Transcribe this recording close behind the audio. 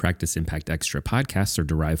Practice Impact Extra podcasts are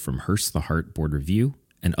derived from Hearst the Heart Board Review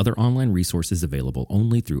and other online resources available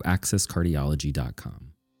only through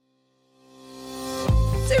accesscardiology.com.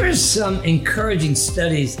 There are some encouraging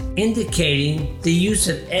studies indicating the use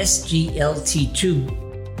of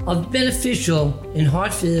SGLT2 of beneficial in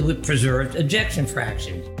heart failure with preserved ejection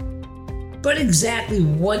fraction. But exactly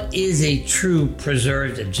what is a true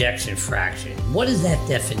preserved ejection fraction? What is that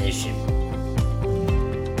definition?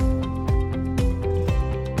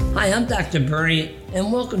 Hi, I'm Dr. Bernie,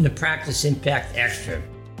 and welcome to Practice Impact Extra.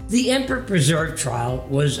 The EMPEROR Preserve trial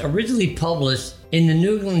was originally published in the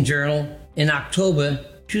New England Journal in October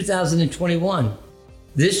 2021.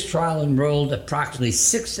 This trial enrolled approximately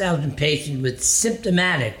 6,000 patients with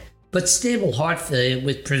symptomatic but stable heart failure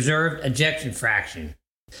with preserved ejection fraction.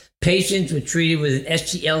 Patients were treated with an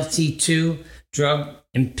SGLT2 drug,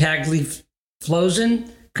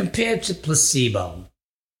 empagliflozin, compared to placebo.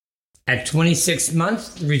 At 26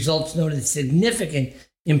 months, the results noted significant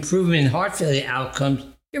improvement in heart failure outcomes,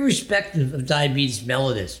 irrespective of diabetes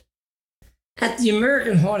mellitus. At the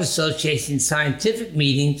American Heart Association scientific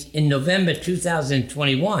meetings in November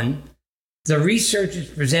 2021, the researchers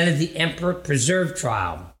presented the EMPEROR Preserve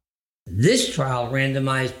trial. This trial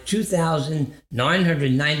randomized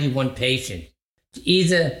 2,991 patients to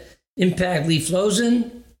either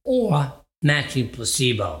empagliflozin or matching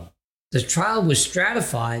placebo. The trial was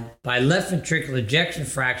stratified by left ventricular ejection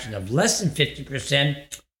fraction of less than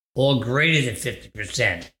 50% or greater than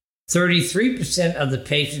 50%. 33% of the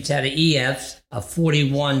patients had an EFs of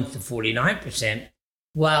 41 to 49%,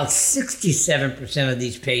 while 67% of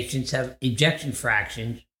these patients have ejection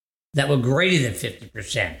fractions that were greater than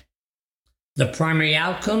 50%. The primary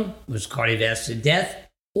outcome was cardiovascular death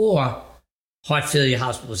or heart failure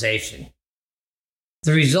hospitalization.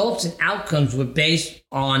 The results and outcomes were based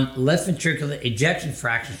on left ventricular ejection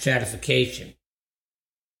fraction stratification.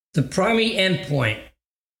 The primary endpoint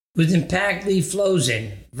with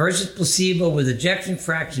empagliflozin versus placebo with ejection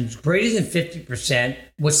fractions greater than 50%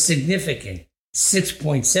 was significant,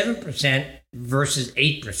 6.7% versus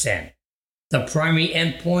 8%. The primary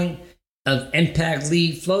endpoint of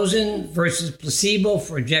empagliflozin versus placebo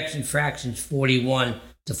for ejection fractions 41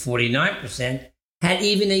 to 49% had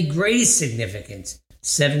even a greater significance,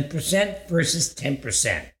 7% versus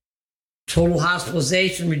 10%. Total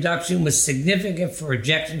hospitalization reduction was significant for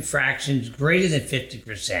ejection fractions greater than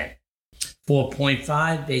 50%,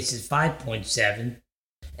 4.5 versus 5.7,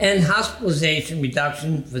 and hospitalization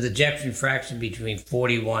reduction with ejection fraction between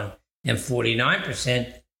 41 and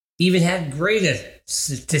 49% even had greater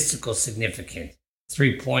statistical significance,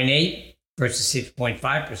 3.8 versus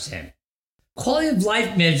 6.5%. Quality of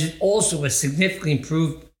life measures also was significantly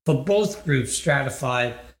improved for both groups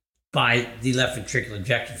stratified by the left ventricular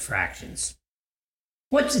ejection fractions.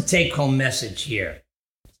 What's the take-home message here?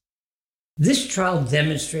 This trial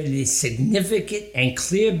demonstrated a significant and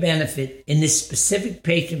clear benefit in this specific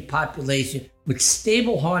patient population with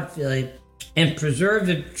stable heart failure and preserved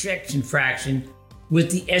ejection fraction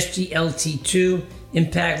with the SGLT2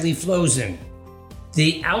 empagliflozin.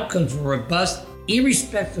 The outcomes were robust,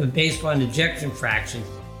 irrespective of baseline ejection fraction,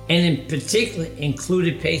 and in particular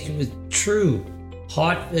included patients with true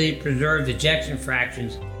heart failure preserved ejection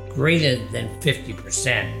fractions greater than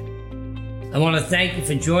 50%. I want to thank you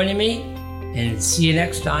for joining me, and see you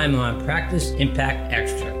next time on Practice Impact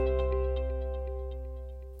Extra.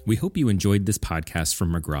 We hope you enjoyed this podcast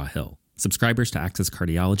from McGraw-Hill. Subscribers to Access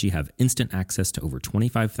Cardiology have instant access to over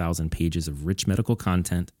 25,000 pages of rich medical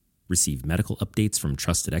content, receive medical updates from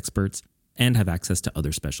trusted experts, and have access to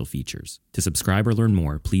other special features. To subscribe or learn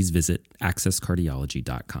more, please visit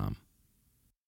accesscardiology.com.